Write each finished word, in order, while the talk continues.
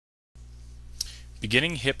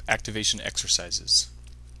Beginning hip activation exercises.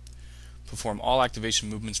 Perform all activation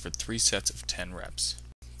movements for 3 sets of 10 reps.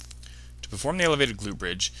 To perform the elevated glute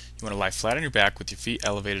bridge, you want to lie flat on your back with your feet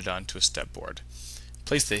elevated onto a step board.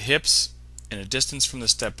 Place the hips in a distance from the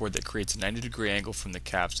step board that creates a 90-degree angle from the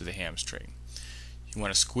calves to the hamstring. You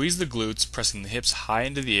want to squeeze the glutes, pressing the hips high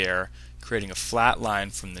into the air, creating a flat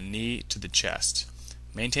line from the knee to the chest.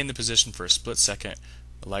 Maintain the position for a split second,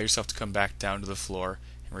 allow yourself to come back down to the floor,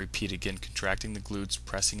 and repeat again, contracting the glutes,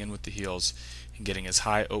 pressing in with the heels, and getting as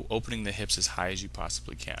high, opening the hips as high as you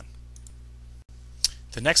possibly can.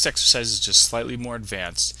 The next exercise is just slightly more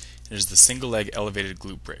advanced, and is the single leg elevated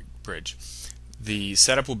glute bridge. The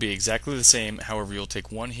setup will be exactly the same, however you'll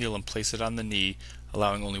take one heel and place it on the knee,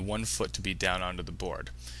 allowing only one foot to be down onto the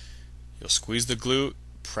board. You'll squeeze the glute,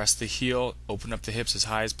 press the heel, open up the hips as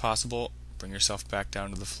high as possible, bring yourself back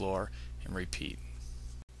down to the floor, and repeat.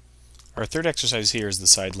 Our third exercise here is the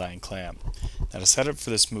side lying clam. Now to set up for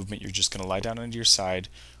this movement, you're just going to lie down onto your side,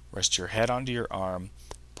 rest your head onto your arm,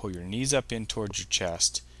 pull your knees up in towards your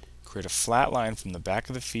chest, create a flat line from the back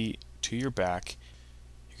of the feet to your back.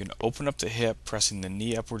 You can open up the hip, pressing the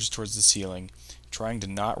knee upwards towards the ceiling, trying to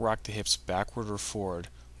not rock the hips backward or forward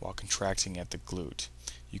while contracting at the glute.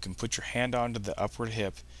 You can put your hand onto the upward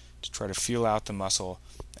hip to try to feel out the muscle,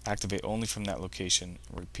 activate only from that location,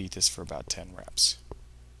 and repeat this for about 10 reps.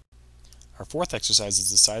 Our fourth exercise is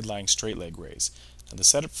the side lying straight leg raise. Now the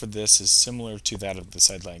setup for this is similar to that of the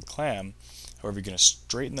side lying clam, however you're going to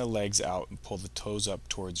straighten the legs out and pull the toes up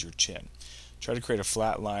towards your chin. Try to create a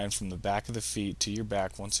flat line from the back of the feet to your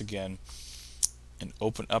back once again, and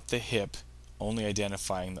open up the hip, only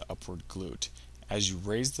identifying the upward glute. As you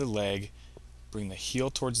raise the leg, bring the heel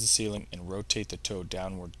towards the ceiling and rotate the toe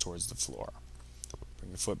downward towards the floor. Bring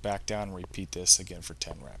your foot back down and repeat this again for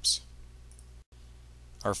 10 reps.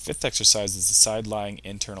 Our fifth exercise is the side lying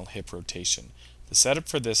internal hip rotation. The setup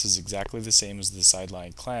for this is exactly the same as the side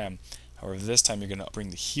lying clam, however this time you're going to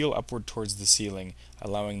bring the heel upward towards the ceiling,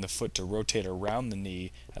 allowing the foot to rotate around the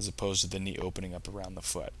knee as opposed to the knee opening up around the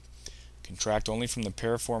foot. Contract only from the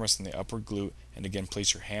piriformis and the upward glute, and again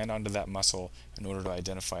place your hand onto that muscle in order to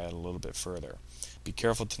identify it a little bit further. Be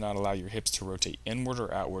careful to not allow your hips to rotate inward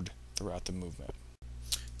or outward throughout the movement.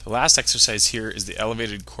 The last exercise here is the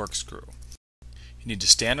elevated corkscrew. You need to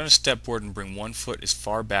stand on a step board and bring one foot as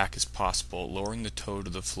far back as possible, lowering the toe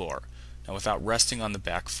to the floor. Now without resting on the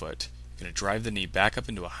back foot, you're going to drive the knee back up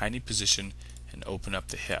into a high knee position and open up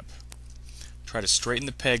the hip. Try to straighten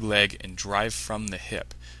the peg leg and drive from the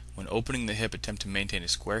hip. When opening the hip, attempt to maintain a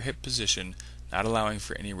square hip position, not allowing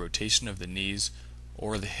for any rotation of the knees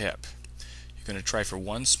or the hip. You're going to try for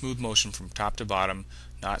one smooth motion from top to bottom,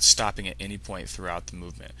 not stopping at any point throughout the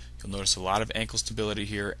movement. You'll notice a lot of ankle stability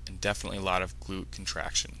here and definitely a lot of glute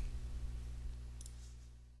contraction.